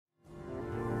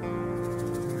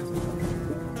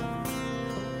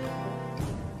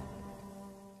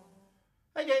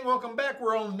Hey gang, welcome back.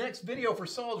 We're on the next video for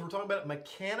solids. We're talking about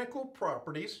mechanical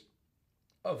properties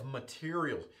of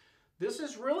materials. This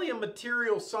is really a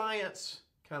material science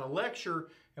kind of lecture,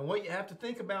 and what you have to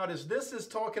think about is this is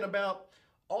talking about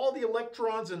all the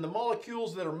electrons and the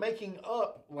molecules that are making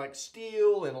up like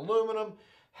steel and aluminum,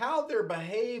 how they're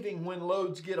behaving when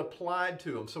loads get applied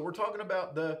to them. So we're talking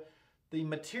about the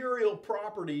material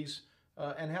properties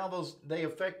and how they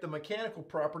affect the mechanical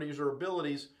properties or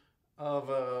abilities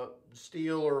of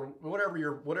steel or whatever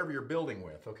you're building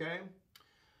with, okay?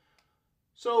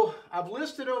 So I've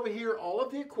listed over here all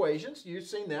of the equations. You've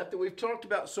seen that we've talked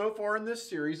about so far in this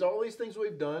series, all these things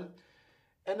we've done.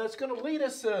 And that's going to lead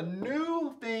us to a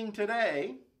new thing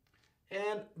today,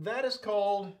 and that is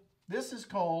called, this is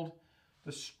called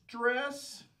the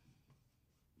stress-strain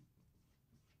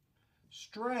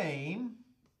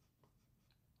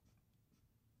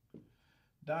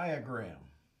diagram.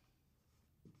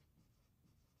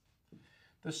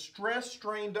 The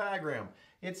stress-strain diagram.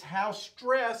 It's how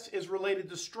stress is related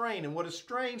to strain. And what is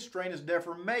strain? Strain is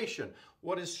deformation.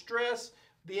 What is stress?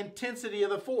 The intensity of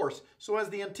the force. So as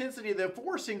the intensity of the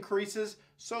force increases,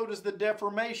 so does the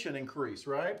deformation increase,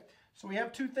 right? So we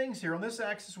have two things here. On this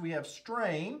axis, we have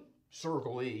strain,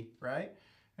 circle E, right?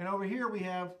 And over here, we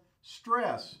have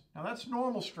stress. Now that's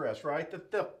normal stress, right?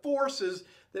 The forces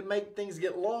that make things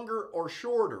get longer or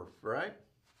shorter, right?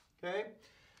 Okay?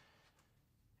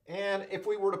 And if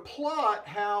we were to plot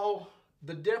how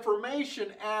the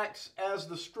deformation acts as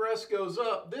the stress goes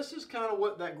up, this is kind of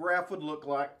what that graph would look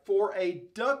like for a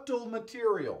ductile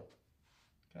material.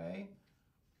 Okay?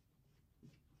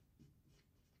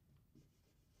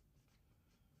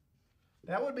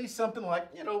 That would be something like,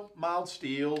 mild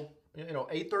steel,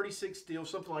 836 steel,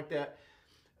 something like that.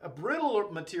 A brittle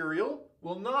material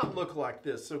will not look like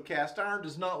this. So cast iron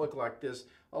does not look like this.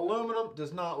 Aluminum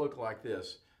does not look like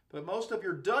this. But most of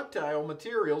your ductile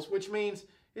materials, which means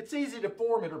it's easy to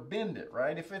form it or bend it,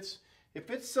 right? If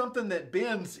it's something that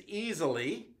bends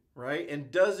easily, right, and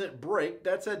doesn't break,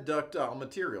 that's a ductile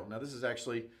material. Now this is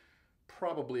actually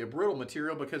probably a brittle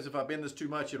material because if I bend this too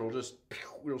much, it'll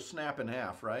snap in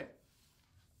half, right?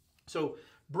 So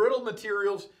brittle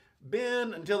materials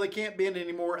bend until they can't bend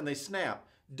anymore and they snap.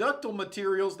 Ductile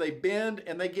materials, they bend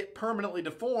and they get permanently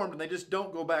deformed and they just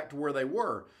don't go back to where they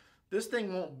were. This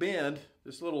thing won't bend,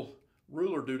 this little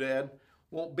ruler doodad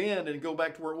won't bend and go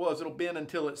back to where it was. It'll bend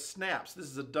until it snaps. This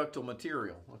is a ductile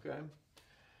material, okay?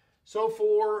 So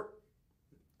for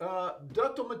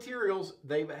ductile materials,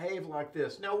 they behave like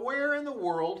this. Now, where in the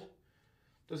world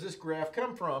does this graph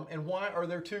come from, and why are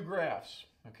there two graphs?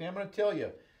 Okay, I'm going to tell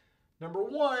you. Number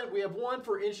one, we have one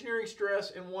for engineering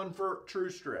stress and one for true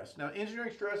stress. Now,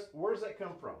 engineering stress, where does that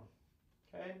come from?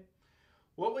 Okay?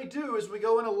 What we do is we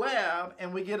go in a lab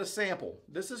and we get a sample.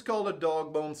 This is called a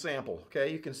dog bone sample,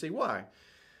 okay? You can see why.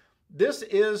 This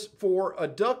is for a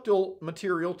ductile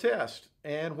material test.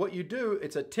 And what you do,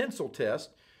 it's a tensile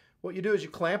test. What you do is you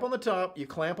clamp on the top, you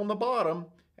clamp on the bottom,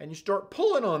 and you start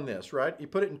pulling on this, right? You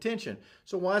put it in tension.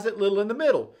 So why is it little in the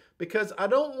middle? Because I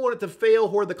don't want it to fail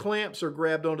where the clamps are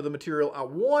grabbed onto the material. I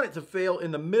want it to fail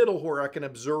in the middle where I can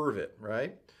observe it,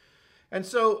 right? And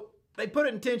so they put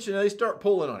it in tension and they start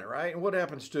pulling on it, right? And what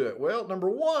happens to it? Well, number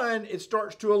one, it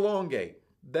starts to elongate.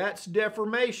 That's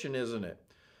deformation, isn't it?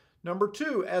 Number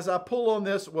two, as I pull on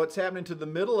this, what's happening to the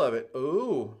middle of it?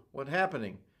 Ooh, what's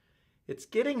happening? It's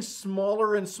getting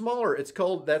smaller and smaller. That's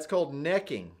called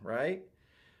necking, right?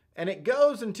 And it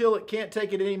goes until it can't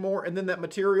take it anymore, and then that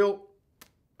material,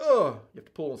 you have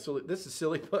to pull on this is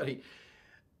silly putty.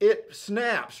 It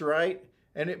snaps, right?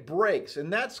 And it breaks,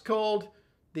 and that's called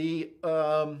the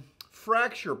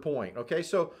fracture point, okay?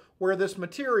 So where this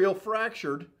material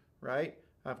fractured, right,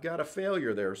 I've got a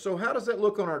failure there. So how does that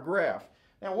look on our graph?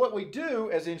 Now what we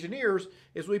do as engineers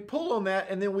is we pull on that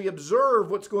and then we observe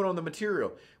what's going on in the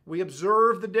material. We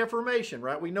observe the deformation,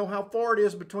 right? We know how far it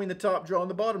is between the top jaw and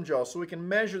the bottom jaw, so we can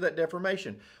measure that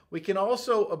deformation. We can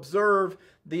also observe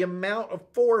the amount of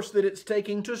force that it's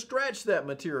taking to stretch that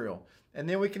material. And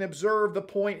then we can observe the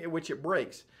point at which it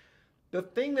breaks. The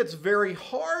thing that's very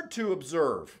hard to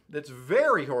observe,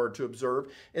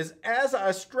 is as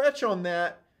I stretch on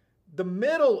that, the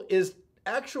middle is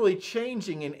actually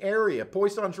changing in area.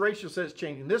 Poisson's ratio says it's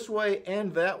changing this way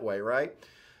and that way, right?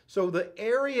 So the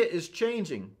area is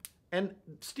changing. And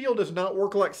steel does not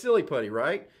work like silly putty,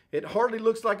 right? It hardly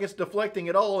looks like it's deflecting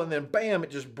at all, and then bam,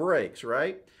 it just breaks,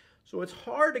 right? So it's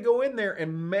hard to go in there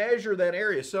and measure that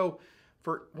area. So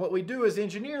for what we do as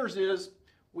engineers is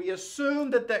we assume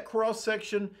that that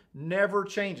cross-section never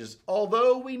changes,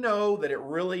 although we know that it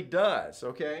really does,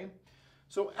 okay?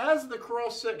 So as the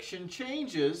cross-section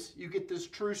changes, you get this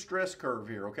true stress curve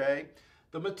here, okay?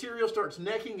 the material starts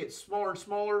necking, it's smaller and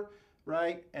smaller,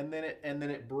 right? And then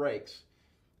it breaks.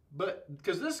 But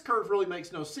because this curve really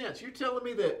makes no sense. You're telling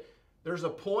me that there's a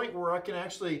point where I can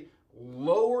actually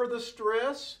lower the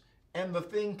stress and the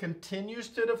thing continues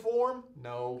to deform?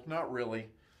 No, not really.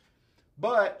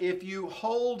 But if you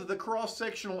hold the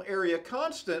cross-sectional area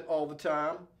constant all the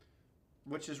time,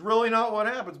 which is really not what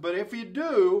happens, but if you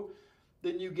do,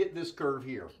 then you get this curve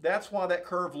here. That's why that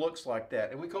curve looks like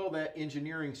that. And we call that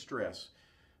engineering stress.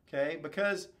 Okay?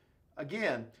 Because,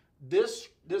 again, this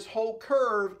whole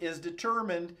curve is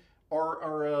determined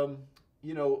or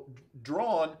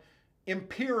drawn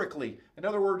empirically. In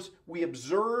other words, we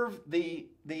observe the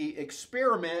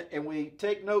experiment and we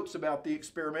take notes about the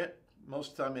experiment.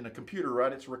 Most of the time in a computer,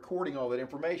 right? It's recording all that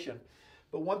information.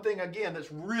 But one thing, again,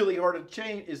 that's really hard to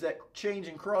change is that change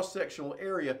in cross-sectional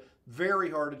area. Very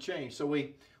hard to change. So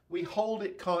we hold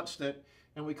it constant,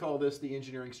 and we call this the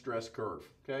engineering stress curve.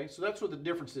 Okay? So that's what the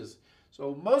difference is.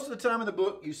 So most of the time in the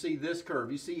book, you see this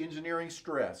curve. You see engineering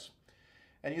stress.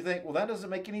 And you think, well, that doesn't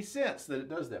make any sense that it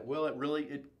does that. Well,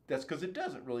 that's because it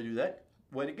doesn't really do that.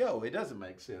 Way to go. It doesn't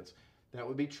make sense. That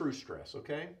would be true stress,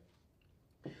 okay?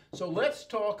 So let's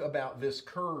talk about this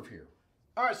curve here.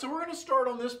 All right, so we're going to start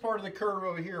on this part of the curve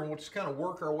over here, and we'll just kind of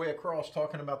work our way across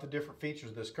talking about the different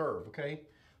features of this curve, okay?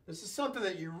 This is something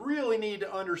that you really need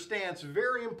to understand. It's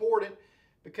very important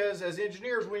because as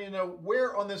engineers, we need to know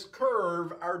where on this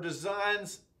curve our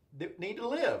designs need to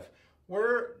live.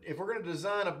 Where, if we're going to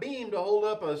design a beam to hold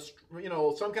up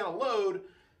some kind of load,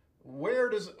 where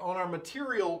does, on our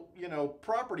material,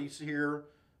 properties here,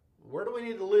 where do we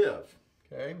need to live,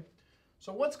 okay?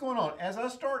 So what's going on? As I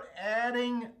start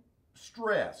adding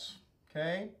stress,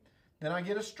 okay, then I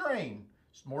get a strain.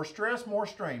 More stress, more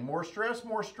strain, more stress,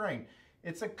 more strain.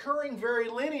 It's occurring very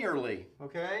linearly,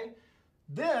 okay?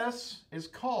 This is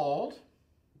called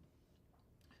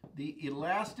the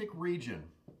elastic region.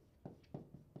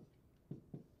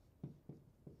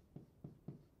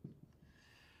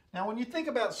 Now, when you think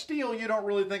about steel, you don't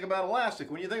really think about elastic.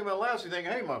 When you think about elastic, you think,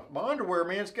 hey, my underwear,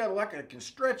 man, it's got like I can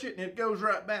stretch it and it goes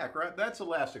right back, right? That's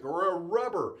elastic. Or a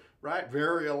rubber, right?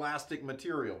 Very elastic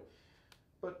material.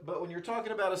 But when you're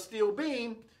talking about a steel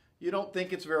beam, you don't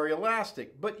think it's very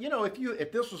elastic. But,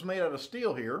 if this was made out of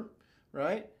steel here,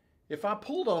 right? If I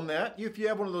pulled on that, if you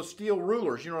have one of those steel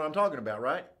rulers, you know what I'm talking about,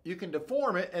 right? You can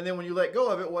deform it, and then when you let go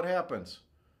of it, what happens?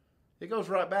 It goes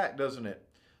right back, doesn't it?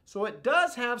 So it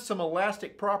does have some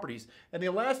elastic properties, and the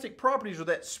elastic properties are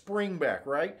that spring back,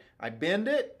 right? I bend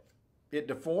it, it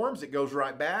deforms, it goes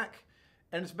right back,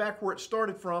 and it's back where it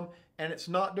started from, and it's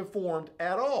not deformed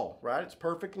at all, right? It's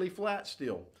perfectly flat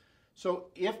still. So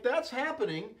if that's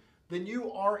happening, then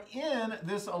you are in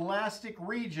this elastic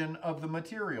region of the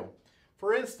material.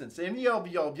 For instance, any of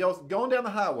y'all going down the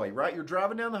highway, right? You're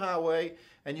driving down the highway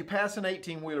and you pass an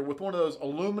 18-wheeler with one of those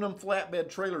aluminum flatbed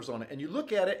trailers on it, and you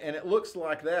look at it and it looks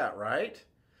like that, right?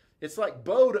 It's like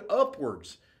bowed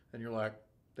upwards. And you're like,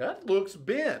 that looks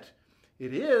bent.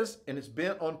 It is, and it's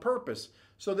bent on purpose.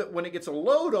 So that when it gets a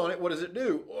load on it, what does it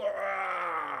do?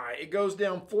 It goes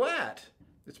down flat.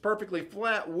 It's perfectly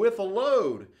flat with a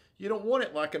load. You don't want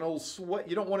it like an old sweat.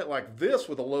 You don't want it like this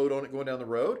with a load on it going down the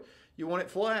road. You want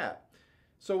it flat.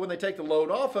 So when they take the load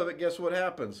off of it, guess what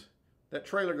happens? That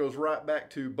trailer goes right back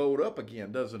to bowed up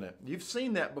again, doesn't it? You've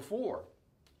seen that before,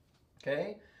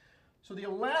 okay? So the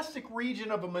elastic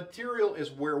region of a material is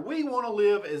where we want to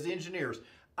live as engineers.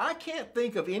 I can't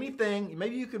think of anything,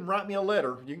 maybe you can write me a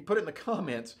letter, you can put it in the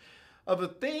comments, of a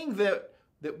thing that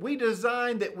we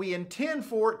designed that we intend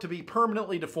for it to be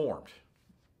permanently deformed,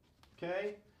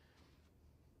 okay?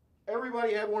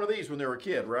 Everybody had one of these when they were a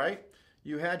kid, right?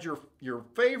 You had your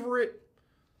favorite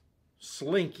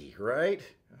slinky, right?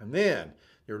 And then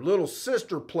your little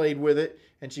sister played with it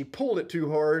and she pulled it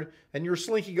too hard and your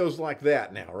slinky goes like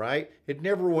that now, right? It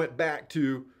never went back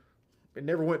to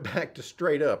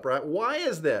straight up, right? Why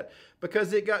is that?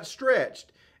 Because it got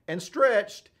stretched and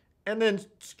then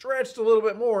stretched a little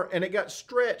bit more, and it got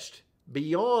stretched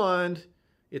beyond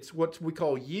it's what we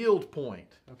call yield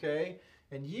point, okay?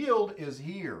 And yield is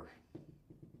here.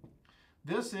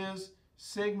 This is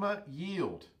sigma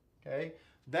yield, okay?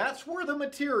 That's where the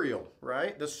material,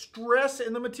 right? The stress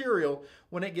in the material,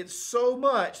 when it gets so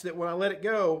much that when I let it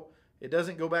go, it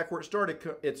doesn't go back where it started.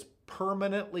 It's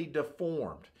permanently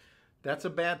deformed. That's a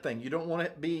bad thing. You don't want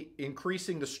to be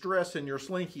increasing the stress in your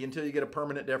slinky until you get a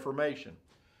permanent deformation.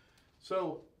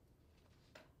 So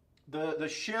the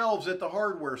shelves at the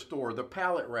hardware store, the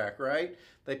pallet rack, right?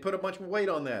 They put a bunch of weight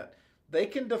on that. They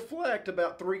can deflect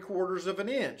about 3/4 of an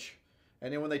inch.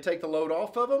 And then when they take the load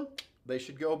off of them, they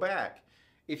should go back.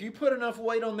 If you put enough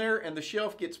weight on there and the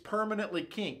shelf gets permanently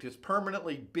kinked, it's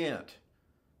permanently bent,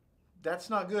 that's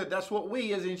not good. That's what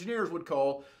we as engineers would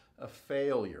call a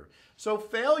failure. So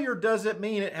failure doesn't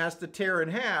mean it has to tear in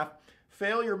half.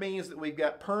 Failure means that we've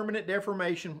got permanent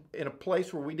deformation in a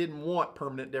place where we didn't want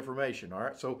permanent deformation, all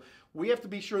right? So we have to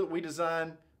be sure that we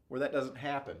design where that doesn't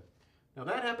happen. Now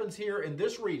that happens here in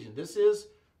this region. This,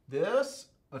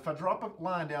 if I drop a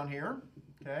line down here,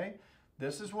 okay,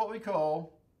 this is what we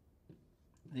call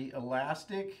the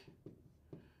elastic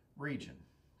region,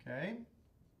 okay?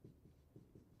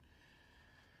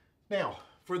 Now,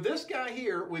 for this guy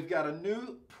here, we've got a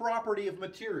new property of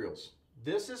materials.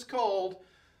 This is called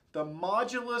the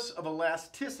modulus of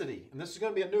elasticity. And this is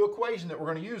going to be a new equation that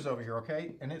we're going to use over here,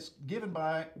 okay? And it's given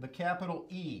by the capital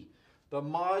E, the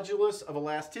modulus of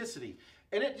elasticity.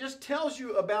 And it just tells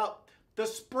you about the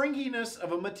springiness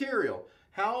of a material.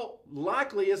 How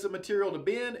likely is a material to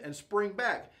bend and spring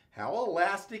back? How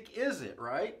elastic is it,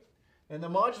 right? And the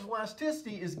modulus of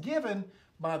elasticity is given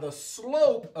by the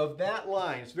slope of that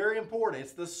line. It's very important.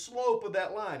 It's the slope of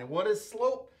that line. And what is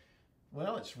slope?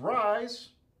 Well, it's rise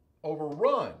over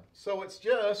run. So it's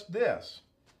just this.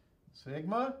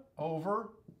 Sigma over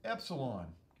epsilon,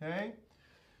 okay?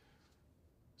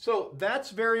 So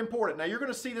that's very important. Now you're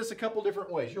going to see this a couple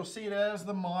different ways. You'll see it as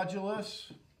the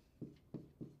modulus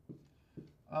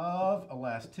of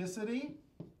elasticity.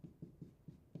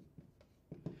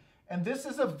 And this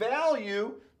is a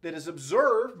value that is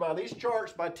observed by these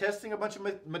charts by testing a bunch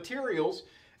of materials.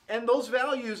 And those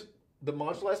values, the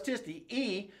modulus elasticity,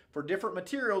 E, for different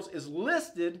materials is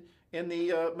listed in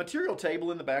the material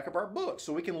table in the back of our book.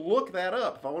 So we can look that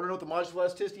up. If I want to know what the modulus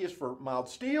elasticity is for mild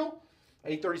steel,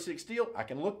 836 steel, I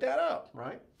can look that up,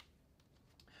 right?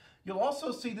 You'll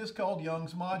also see this called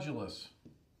Young's modulus,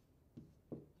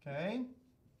 okay?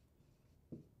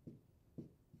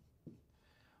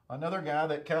 Another guy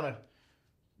that kind of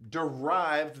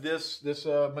derived this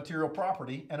material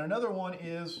property. And another one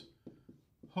is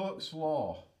Hooke's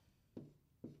law.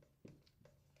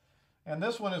 And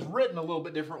this one is written a little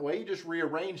bit different way. You just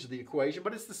rearrange the equation,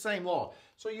 but it's the same law.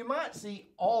 So you might see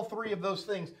all three of those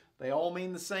things. They all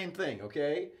mean the same thing,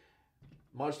 okay?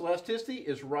 Modulus elasticity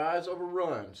is rise over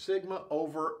run, sigma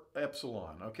over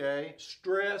epsilon, okay?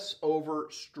 Stress over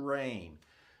strain.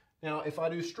 Now, if I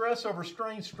do stress over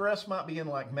strain, stress might be in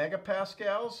like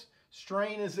megapascals.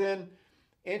 Strain is in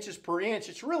inches per inch.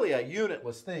 It's really a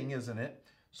unitless thing, isn't it?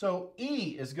 So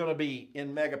E is going to be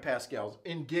in megapascals,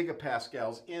 in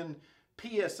gigapascals, in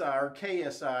PSI or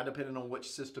KSI, depending on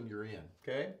which system you're in,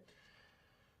 okay?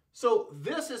 So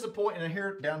this is a point, and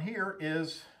here down here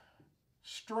is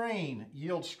strain,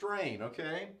 yield strain,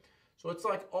 okay? So it's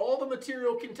like all the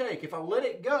material can take. If I let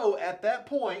it go at that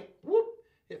point, whoop,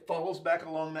 it follows back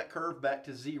along that curve back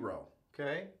to zero,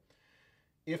 okay?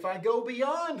 If I go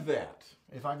beyond that,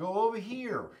 if I go over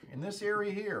here, in this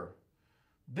area here,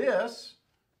 this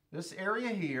area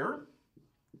here,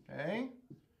 okay,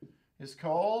 is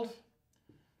called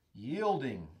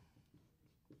yielding.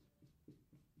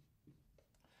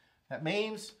 That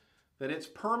means that it's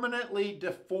permanently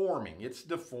deforming. It's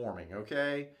deforming,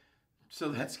 okay? So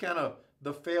that's kind of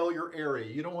the failure area.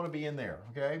 You don't want to be in there,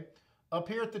 okay? Up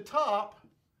here at the top,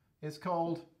 it's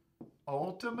called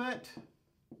ultimate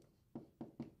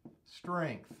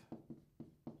strength.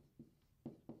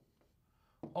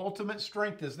 Ultimate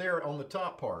strength is there on the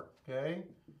top part, okay?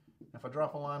 If I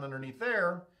drop a line underneath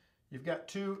there, you've got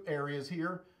two areas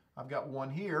here. I've got one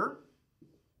here,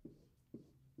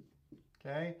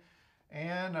 okay?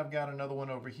 And I've got another one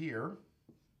over here.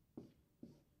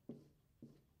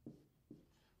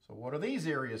 So what are these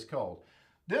areas called?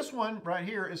 This one right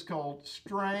here is called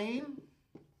strain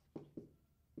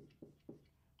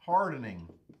hardening.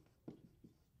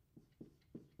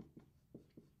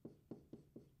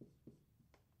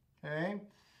 Okay.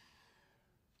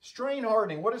 Strain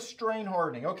hardening. What is strain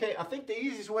hardening? Okay, I think the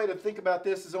easiest way to think about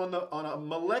this is on a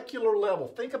molecular level.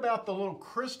 Think about the little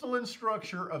crystalline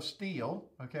structure of steel,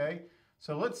 okay?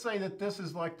 So let's say that this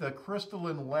is like the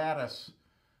crystalline lattice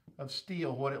of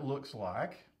steel, what it looks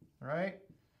like, right?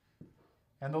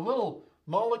 And the little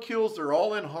molecules, they're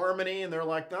all in harmony, and they're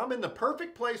like, I'm in the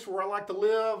perfect place where I like to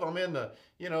live. I'm in the,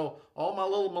 you know, all my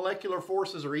little molecular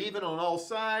forces are even on all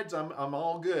sides. I'm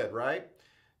all good, right?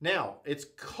 Now, it's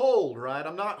cold, right?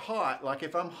 I'm not hot. Like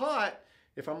if I'm hot,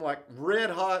 if I'm like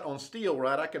red hot on steel,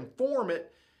 right, I can form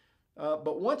it.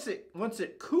 But once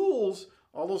it cools,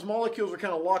 all those molecules are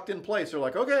kind of locked in place. They're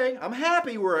like, okay, I'm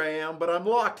happy where I am, but I'm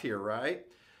locked here, right?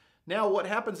 Now what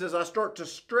happens is I start to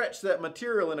stretch that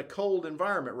material in a cold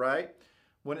environment, right?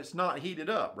 When it's not heated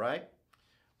up, right?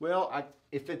 Well,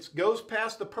 if it goes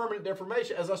past the permanent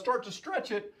deformation, as I start to stretch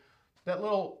it, that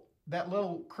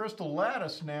little crystal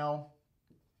lattice now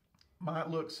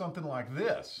might look something like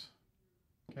this,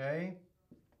 Okay?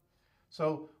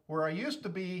 So where I used to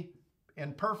be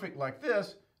imperfect like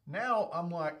this, now I'm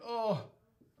like, oh,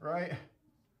 right?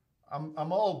 I'm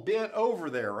all bent over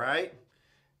there, right?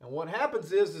 And what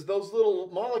happens is those little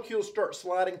molecules start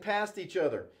sliding past each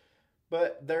other.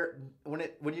 But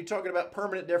when you're talking about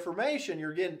permanent deformation,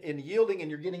 you're getting in yielding and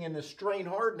you're getting in this strain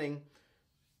hardening,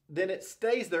 then it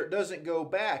stays there, it doesn't go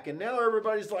back. And now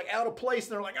everybody's like out of place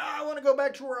and they're like, I want to go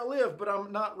back to where I live, but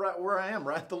I'm not right where I am,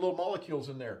 right? The little molecules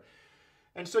in there.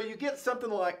 And so you get something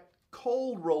like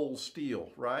cold roll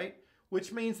steel, right?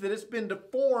 Which means that it's been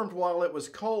deformed while it was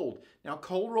cold. Now,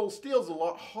 cold roll steel is a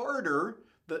lot harder.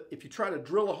 If you try to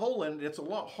drill a hole in it, it's a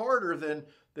lot harder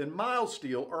than mild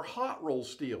steel or hot roll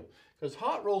steel. Because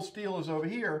hot roll steel is over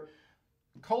here.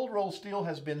 Cold roll steel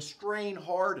has been strain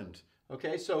hardened.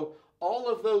 Okay, so all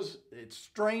of those,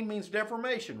 strain means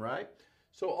deformation, right?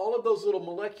 So all of those little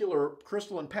molecular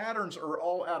crystalline patterns are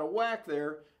all out of whack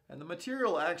there, and the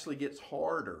material actually gets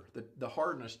harder. The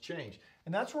hardness change.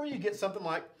 And that's where you get something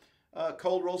like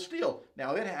cold roll steel.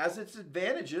 Now, it has its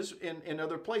advantages in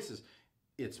other places.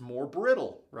 It's more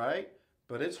brittle, right?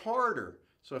 But it's harder.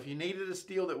 So if you needed a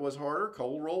steel that was harder,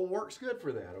 cold roll works good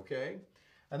for that, okay?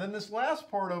 And then this last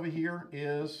part over here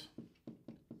is,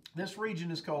 this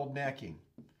region is called necking.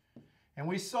 And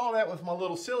we saw that with my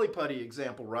little silly putty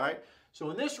example, right? So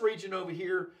in this region over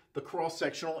here, the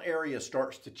cross-sectional area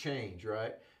starts to change,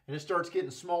 right? And it starts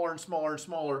getting smaller and smaller and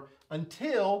smaller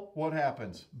until what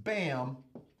happens? Bam,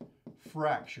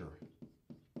 fracture.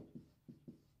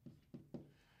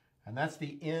 And that's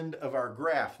the end of our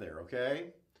graph there, okay?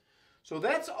 So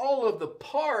that's all of the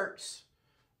parts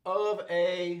of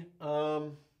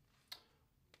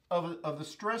of the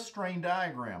stress strain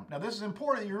diagram. Now this is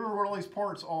important that you remember what all these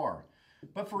parts are.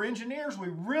 But for engineers, we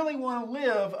really want to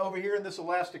live over here in this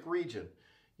elastic region.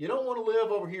 You don't want to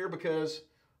live over here because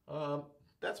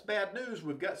that's bad news.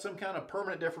 We've got some kind of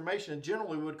permanent deformation, and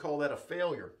generally we would call that a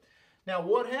failure. Now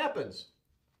what happens?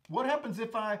 What happens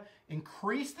if I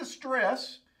increase the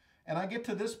stress and I get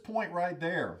to this point right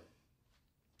there?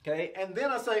 Okay, and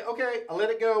then I say, okay, I let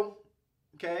it go.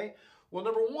 Okay, well,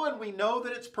 number one, we know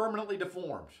that it's permanently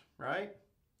deformed, right?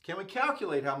 Can we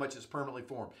calculate how much it's permanently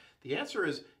formed? The answer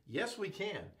is yes, we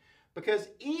can. Because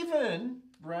even,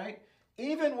 right,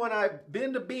 even when I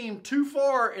bend a beam too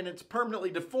far and it's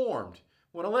permanently deformed,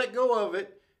 when I let go of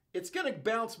it, it's going to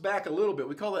bounce back a little bit.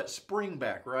 We call that spring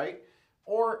back, right?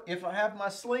 Or if I have my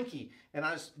slinky and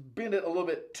I bend it a little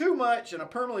bit too much and I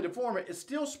permanently deform it, it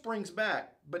still springs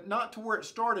back, but not to where it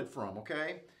started from,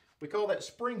 okay? We call that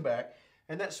spring back.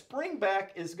 And that spring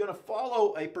back is going to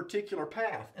follow a particular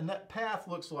path. And that path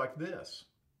looks like this.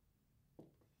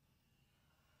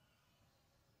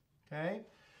 Okay?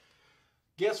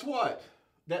 Guess what?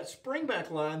 That spring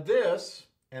back line, this,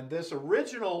 and this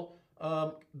original,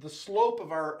 the slope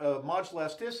of our modular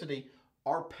elasticity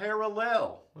are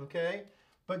parallel, okay?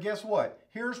 But guess what?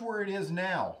 Here's where it is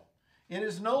now. It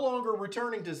is no longer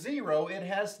returning to zero. It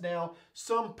has now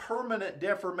some permanent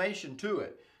deformation to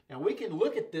it. Now we can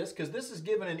look at this because this is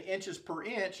given in inches per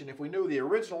inch, and if we knew the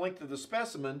original length of the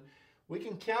specimen, we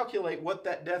can calculate what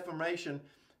that deformation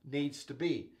needs to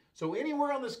be. So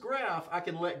anywhere on this graph, I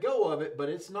can let go of it, but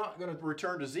it's not going to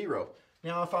return to zero.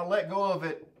 Now if I let go of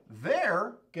it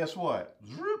there, guess what?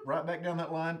 Right back down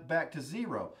that line, back to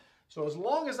zero. So as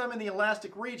long as I'm in the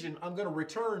elastic region, I'm going to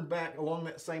return back along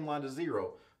that same line to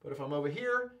zero. But if I'm over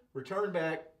here, return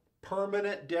back,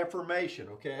 permanent deformation,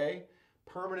 okay?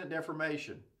 Permanent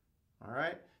deformation, all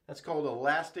right? That's called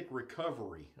elastic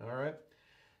recovery, all right?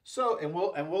 So, and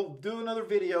we'll do another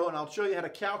video, and I'll show you how to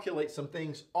calculate some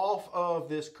things off of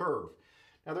this curve.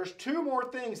 Now, there's two more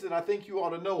things that I think you ought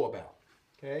to know about,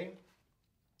 okay?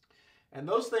 And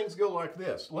those things go like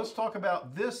this. Let's talk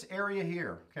about this area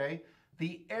here, okay?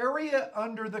 The area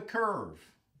under the curve,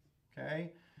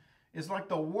 okay, is like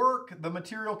the work the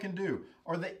material can do,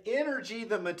 or the energy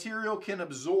the material can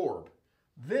absorb.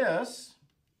 This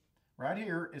right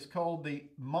here is called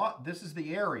this is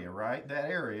the area, right? That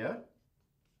area.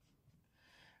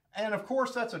 And of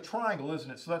course, that's a triangle, isn't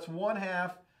it? So that's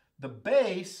 1/2 the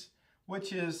base,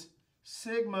 which is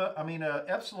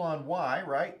epsilon y,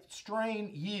 right?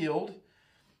 Strain yield,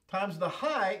 times the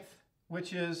height,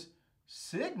 which is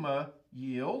sigma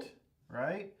yield,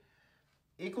 right?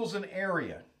 Equals an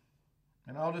area.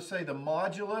 And I'll just say the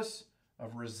modulus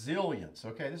of resilience.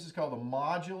 Okay, this is called the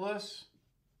modulus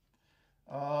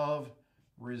of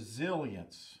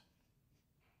resilience.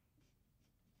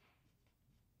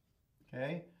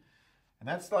 Okay, and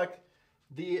that's like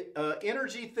the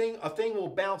energy thing, a thing will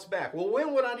bounce back. Well,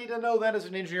 when would I need to know that as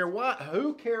an engineer? Why?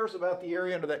 Who cares about the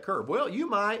area under that curve? Well, you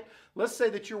might. Let's say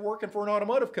that you're working for an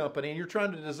automotive company and you're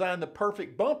trying to design the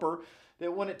perfect bumper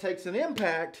that when it takes an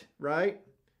impact, right,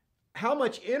 how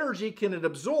much energy can it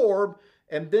absorb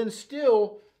and then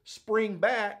still spring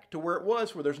back to where it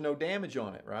was where there's no damage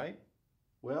on it, right?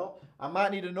 Well, I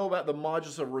might need to know about the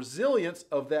modulus of resilience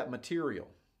of that material,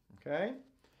 okay?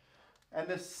 And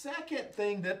the second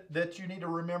thing that you need to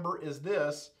remember is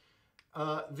this,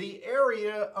 the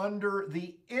area under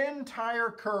the entire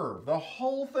curve, the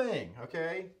whole thing,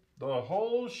 okay? The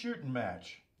whole shooting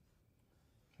match,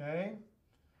 okay?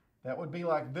 That would be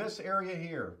like this area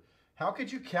here. How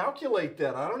could you calculate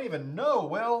that? I don't even know.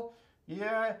 Well,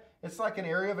 yeah, it's like an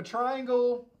area of a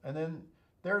triangle, and then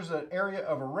there's an area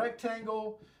of a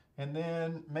rectangle, and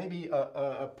then maybe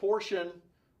a portion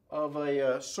of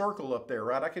a circle up there,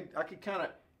 right?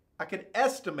 I could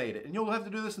estimate it, and you'll have to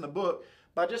do this in the book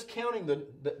by just counting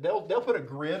they'll put a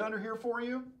grid under here for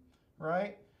you,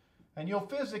 right? And you'll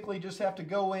physically just have to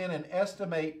go in and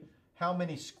estimate how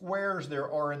many squares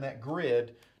there are in that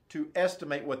grid to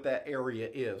estimate what that area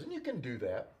is, and you can do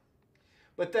that.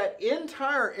 But that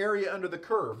entire area under the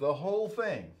curve, the whole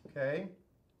thing, okay,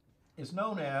 is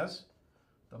known as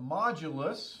the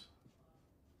modulus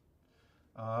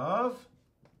of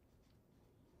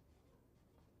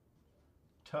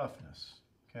toughness,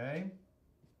 okay?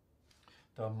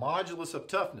 The modulus of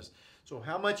toughness. So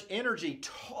how much energy,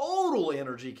 total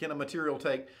energy, can a material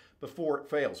take before it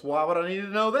fails? Why would I need to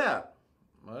know that?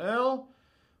 Well,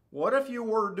 what if you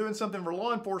were doing something for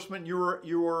law enforcement,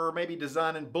 you were maybe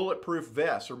designing bulletproof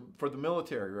vests or for the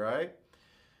military, right?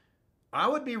 I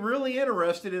would be really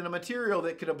interested in a material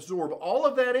that could absorb all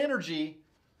of that energy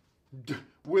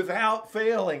without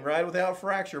failing, right? Without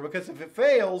fracture, because if it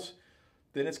fails,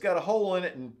 then it's got a hole in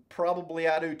it, and probably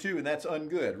I do too, and that's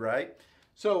ungood, right?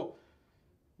 So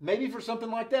maybe for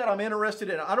something like that, I'm interested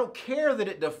in it. I don't care that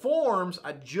it deforms,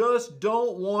 I just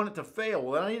don't want it to fail.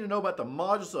 Well, I need to know about the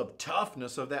modulus of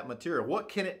toughness of that material. What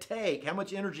can it take? How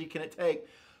much energy can it take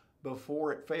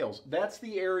before it fails? That's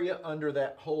the area under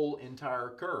that whole entire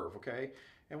curve, okay?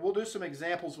 And we'll do some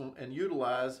examples and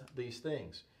utilize these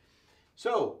things.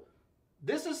 So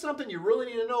this is something you really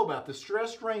need to know about, the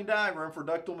stress strain diagram for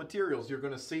ductile materials. You're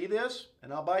going to see this,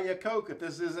 and I'll buy you a Coke if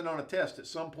this isn't on a test at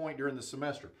some point during the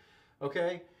semester,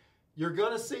 okay? You're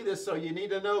going to see this, so you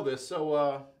need to know this.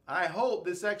 So I hope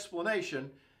this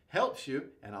explanation helps you,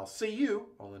 and I'll see you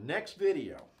on the next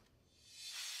video.